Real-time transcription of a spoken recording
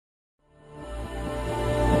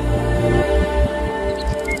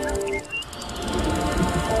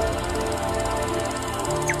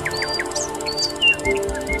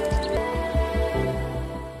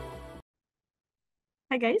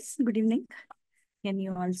guys, good evening. Can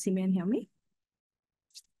you all see me and hear me?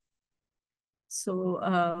 So,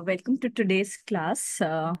 welcome to today's class.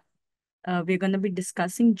 We're going to be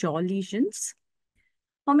discussing jaw lesions.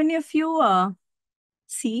 How many of you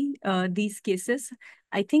see these cases?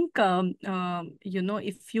 I think,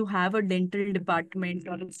 if you have a dental department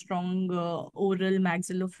or a strong oral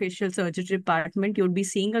maxillofacial surgery department, you'll be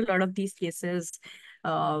seeing a lot of these cases.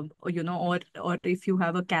 Or if you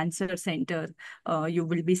have a cancer center, you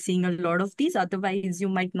will be seeing a lot of these. Otherwise, you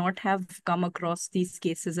might not have come across these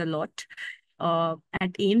cases a lot.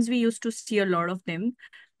 At AIMS, we used to see a lot of them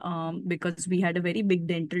because we had a very big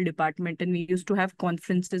dental department and we used to have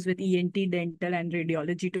conferences with ENT, dental, and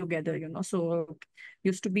radiology together, so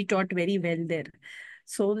used to be taught very well there.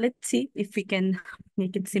 So let's see if we can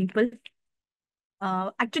make it simple.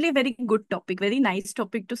 Actually, a very good topic, very nice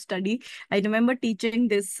topic to study. I remember teaching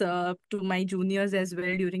this to my juniors as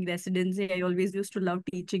well during residency. I always used to love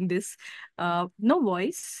teaching this. No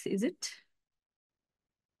voice, is it?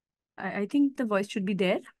 I think the voice should be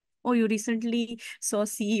there. Oh, you recently saw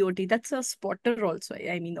CEOT. That's a spotter also.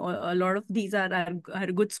 I mean, a lot of these are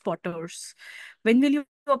good spotters. When will you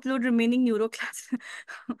upload remaining neuro class?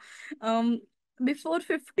 um, Before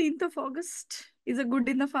 15th of August is a good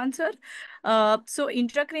enough answer. So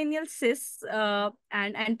intracranial cysts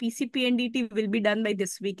and PCP and DT will be done by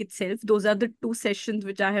this week itself. Those are the two sessions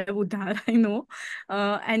which I have udhar, I know.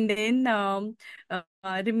 And then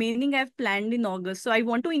remaining I've planned in August. So I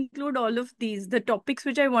want to include all of these, the topics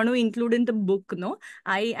which I want to include in the book. No,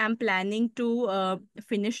 I am planning to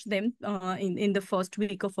finish them in the first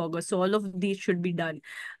week of August. So all of these should be done.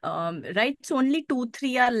 Right. So only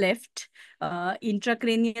 2-3 are left.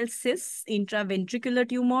 Intracranial cysts, intraventricular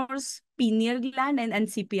tumors, pineal gland, and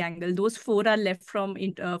CP angle. Those 4 are left from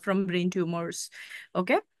brain tumors.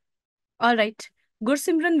 Okay. All right.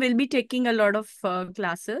 Gursimran will be taking a lot of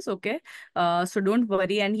classes, okay? So don't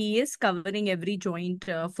worry. And he is covering every joint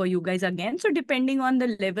for you guys again. So depending on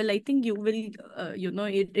the level, I think you will,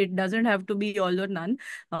 it doesn't have to be all or none.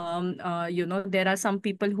 There are some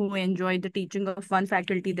people who enjoy the teaching of one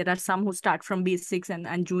faculty. There are some who start from basics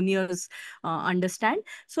and juniors understand.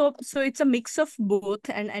 So it's a mix of both.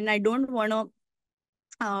 And I don't want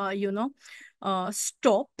to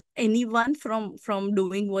stop anyone from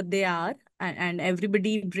doing what they are, and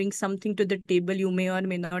everybody brings something to the table. You may or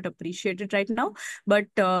may not appreciate it right now, but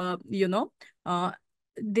uh,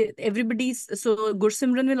 everybody's. So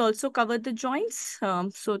Gursimran will also cover the joints,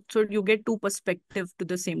 so you get two perspective to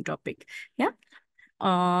the same topic. Yeah.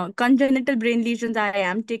 Congenital brain lesions I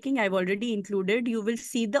am taking. I've already included. You will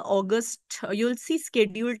see the August, you'll see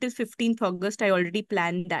schedule till 15th August. I already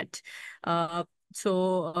planned that.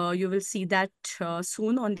 So you will see that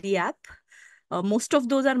soon on the app. Most of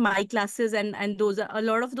those are my classes, and those are a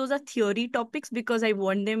lot of those are theory topics because I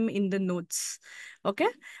want them in the notes. Okay.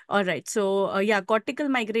 All right. So yeah, cortical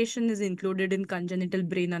migration is included in congenital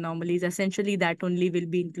brain anomalies. Essentially, that only will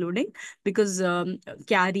be including because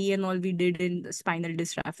carry and all we did in spinal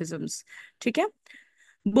dysraphisms. Okay.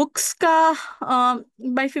 Books ka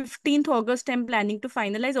by 15th August I'm planning to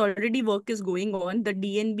finalize. Already work is going on. The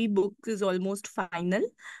DNB book is almost final.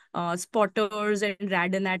 Spotters and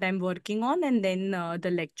Radonat I'm working on, and then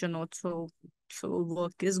the lecture notes. So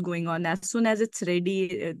work is going on. As soon as it's ready,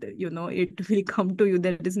 it will come to you.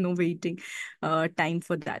 There is no waiting time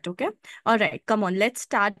for that. Okay. All right. Come on. Let's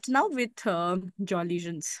start now with jaw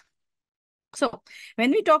lesions. So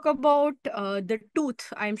when we talk about the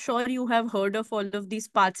tooth, I'm sure you have heard of all of these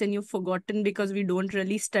parts and you've forgotten because we don't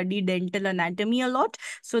really study dental anatomy a lot.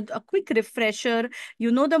 So a quick refresher,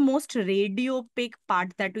 the most radio opaque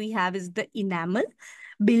part that we have is the enamel.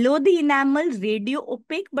 Below the enamel, radio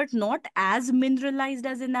opaque but not as mineralized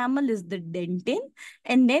as enamel is the dentin.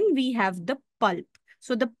 And then we have the pulp.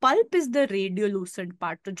 So the pulp is the radiolucent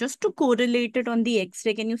part. So just to correlate it on the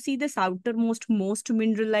X-ray, can you see this outermost, most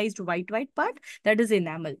mineralized white part? That is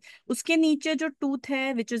enamel. Uske niche jo tooth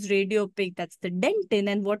hai, which is radiopaque, that's the dentin.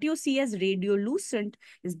 And what you see as radiolucent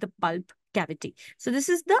is the pulp cavity. So this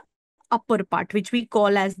is the upper part, which we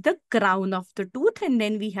call as the crown of the tooth. And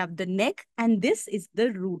then we have the neck, and this is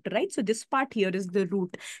the root, right? So this part here is the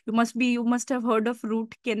root. You must have heard of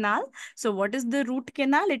root canal. So what is the root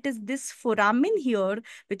canal? It is this foramen here,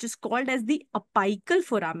 which is called as the apical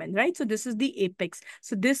foramen, right? So this is the apex.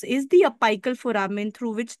 So this is the apical foramen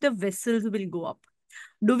through which the vessels will go up.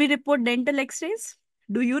 Do we report dental x-rays?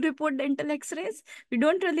 Do you report dental X-rays? We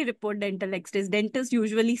don't really report dental X-rays. Dentists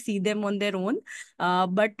usually see them on their own.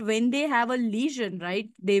 But when they have a lesion, right,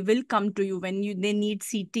 they will come to you. When they need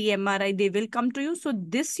CT, MRI, they will come to you. So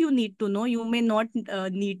this you need to know. You may not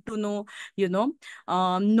need to know,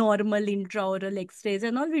 normal intraoral X-rays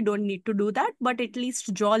and all. We don't need to do that. But at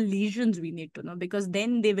least jaw lesions we need to know, because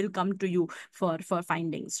then they will come to you for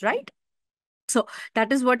findings, right? So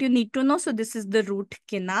that is what you need to know. So this is the root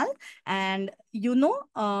canal. And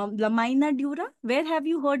lamina dura. Where have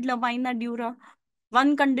you heard lamina dura?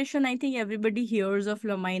 One condition I think everybody hears of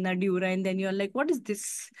lamina dura, and then you're like, what is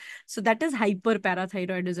this? So that is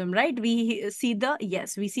hyperparathyroidism, right? We see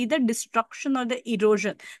the destruction or the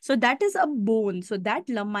erosion. So that is a bone. So that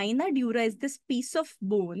lamina dura is this piece of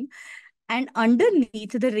bone, and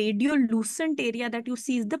underneath the radiolucent area that you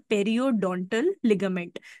see is the periodontal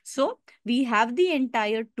ligament. So we have the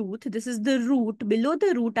entire tooth. This is the root. Below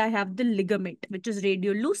the root, I have the ligament, which is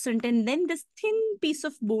radiolucent. And then this thin piece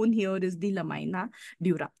of bone here is the lamina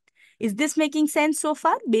dura. Is this making sense so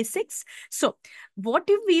far? Basics. So what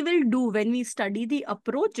if we will do when we study the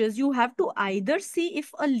approaches, you have to either see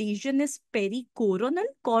if a lesion is pericoronal.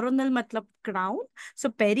 Coronal matlab crown. So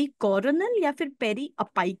pericoronal या फिर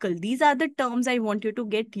periapical. These are the terms I want you to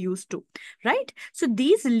get used to, right? So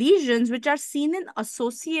these lesions which are seen in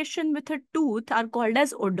association with a tooth are called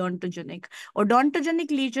as odontogenic. Odontogenic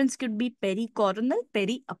lesions could be pericoronal,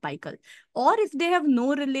 periapical. Or if they have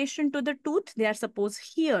no relation to the tooth, they are suppose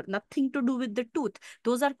here, nothing to do with the tooth.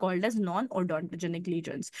 Those are called as non-odontogenic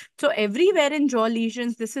lesions. So everywhere in jaw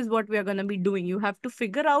lesions, this is what we are going to be doing. You have to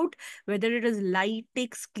figure out whether it is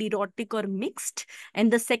lytic, sclerotic, or mixed.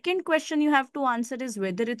 And the second question you have to answer is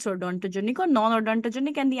whether it's odontogenic or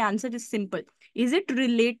non-odontogenic. And the answer is simple. Is it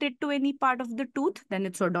related to any part of the tooth? Then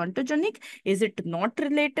it's odontogenic. Is it not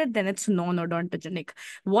related? Then it's non-odontogenic.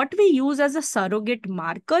 What we use as a surrogate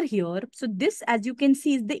marker here, so this, as you can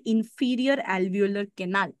see, is the inferior alveolar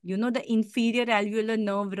canal. You know, the inferior alveolar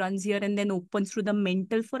nerve runs here and then opens through the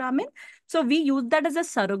mental foramen. So we use that as a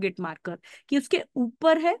surrogate marker कि उसके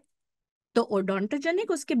ऊपर है तो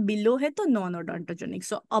odontogenic, उसके below है तो non-odontogenic.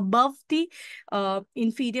 So above the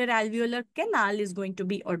inferior alveolar canal is going to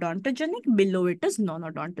be odontogenic, below it is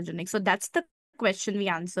non-odontogenic. So that's the question we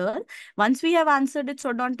answer. Once we have answered it's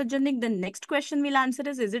odontogenic, the next question we'll answer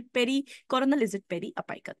is it pericoronal, is it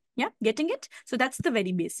periapical? Yeah, getting it? So that's the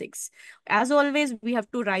very basics. As always, we have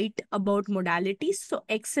to write about modalities. So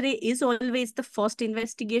X-ray is always the first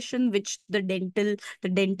investigation which the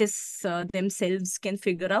dentists themselves can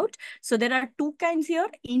figure out. So there are two kinds here: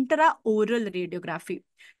 intraoral radiography.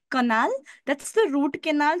 Canal, that's the root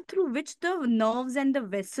canal through which the nerves and the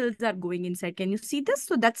vessels are going inside. Can you see this?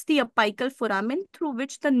 So that's the apical foramen through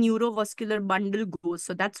which the neurovascular bundle goes.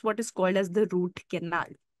 So that's what is called as the root canal.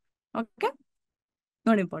 Okay?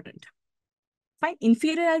 Not important. Fine.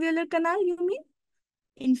 Inferior alveolar canal, you mean?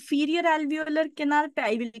 Inferior alveolar canal,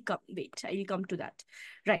 I will come. Wait, I will come to that.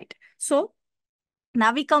 Right. So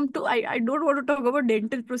now we come to, I don't want to talk about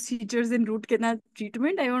dental procedures in root canal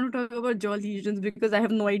treatment. I want to talk about jaw lesions because I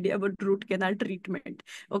have no idea about root canal treatment.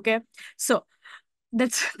 Okay. So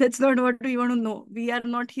that's not what we want to know. We are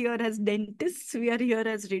not here as dentists. We are here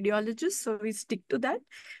as radiologists. So we stick to that.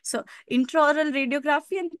 So intraoral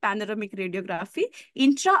radiography and panoramic radiography.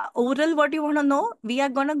 Intraoral, what you want to know? We are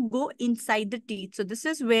going to go inside the teeth. So this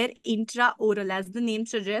is where intraoral, as the name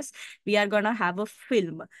suggests, we are going to have a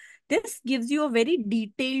film. This gives you a very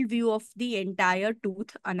detailed view of the entire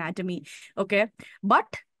tooth anatomy. Okay. But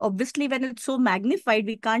obviously, when it's so magnified,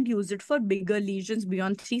 we can't use it for bigger lesions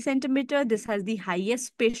beyond 3 centimeters. This has the highest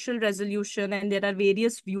spatial resolution, and there are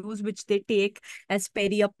various views which they take as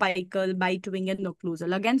periapical, bite wing, and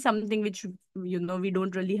occlusal. Again, something which, we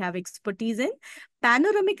don't really have expertise in.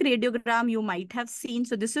 Panoramic radiogram, you might have seen.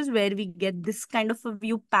 So this is where we get this kind of a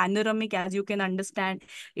view. Panoramic, as you can understand,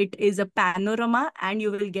 it is a panorama, and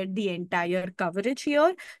you will get the entire coverage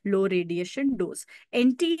here, low radiation dose.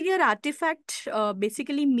 Anterior artifact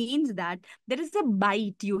basically means that there is a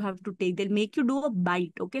bite you have to take. They'll make you do a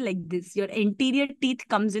bite, okay, like this. Your anterior teeth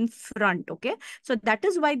comes in front, okay? So that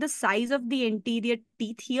is why the size of the anterior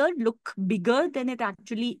teeth here look bigger than it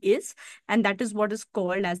actually is. And that is what is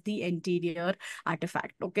called as the anterior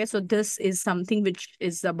artifact, okay? So this is something which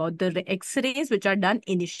is about the X-rays which are done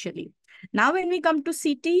initially. Now, when we come to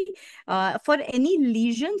CT, for any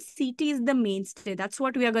lesion, CT is the mainstay. That's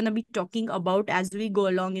what we are going to be talking about as we go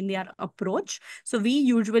along in their approach. So we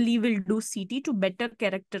usually will do CT to better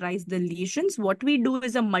characterize the lesions. What we do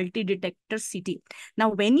is a multi-detector CT. Now,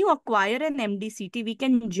 when you acquire an MD CT, we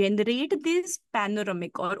can generate these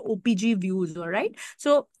panoramic or OPG views, all right?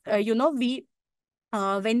 So,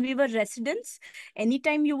 when we were residents,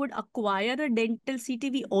 anytime you would acquire a dental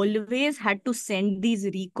CT, we always had to send these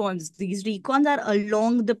recons. These recons are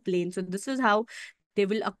along the plane. So this is how they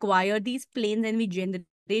will acquire these planes, and we generate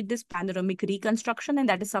this panoramic reconstruction, and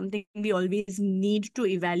that is something we always need to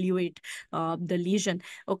evaluate the lesion.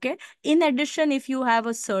 Okay. In addition, if you have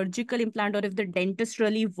a surgical implant, or if the dentist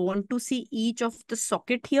really want to see each of the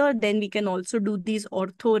socket here, then we can also do these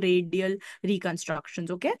orthoradial reconstructions.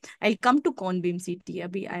 Okay. I'll come to cone beam CT.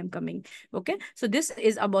 Abhi I am coming. Okay. So this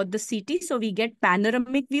is about the CT. So we get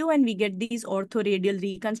panoramic view and we get these orthoradial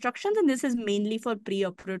reconstructions. And this is mainly for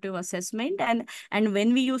preoperative assessment. And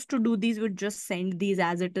when we used to do these, we'd just send these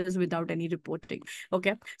as it is without any reporting.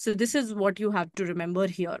 Okay. So this is what you have to remember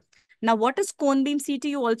here. Now, what is cone beam CT?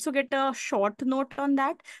 You also get a short note on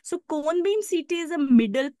that. So cone beam CT is a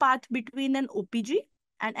middle path between an OPG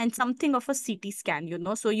and something of a CT scan, you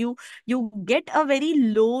know. So you get a very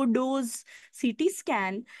low dose CT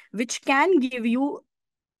scan, which can give you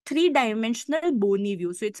three-dimensional bony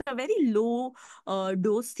view. So it's a very low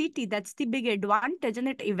dose CT. That's the big advantage, and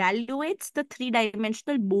it evaluates the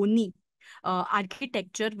three-dimensional bony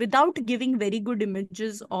architecture without giving very good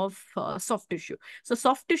images of soft tissue. So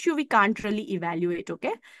soft tissue we can't really evaluate.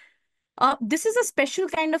 Okay. This is a special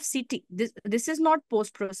kind of CT. This is not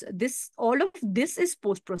post process. This all of this is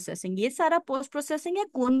post processing. ये सारा post processing है.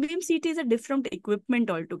 Cone beam CT is a different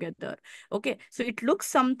equipment altogether. Okay, so it looks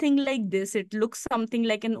something like this. It looks something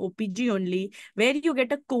like an OPG only, where you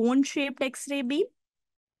get a cone shaped X-ray beam,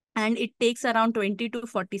 and it takes around 20 to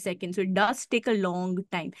 40 seconds. So it does take a long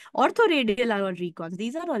time. Orthoradial are all recons.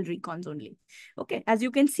 These are all recons only. Okay, as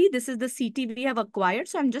you can see, this is the CT we have acquired.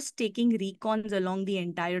 So I'm just taking recons along the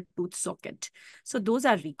entire tooth socket. So those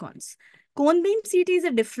are recons. Cone beam CT is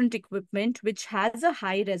a different equipment which has a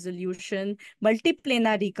high resolution,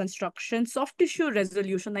 multiplanar reconstruction, soft tissue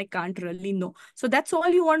resolution. I can't really know. So that's all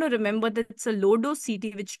you want to remember, that it's a low dose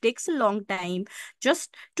CT which takes a long time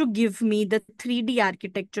just to give me the 3D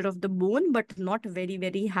architecture of the bone, but not very,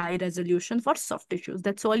 very high resolution for soft tissues.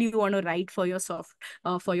 That's all you want to write for your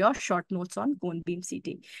for your short notes on cone beam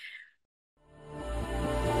CT.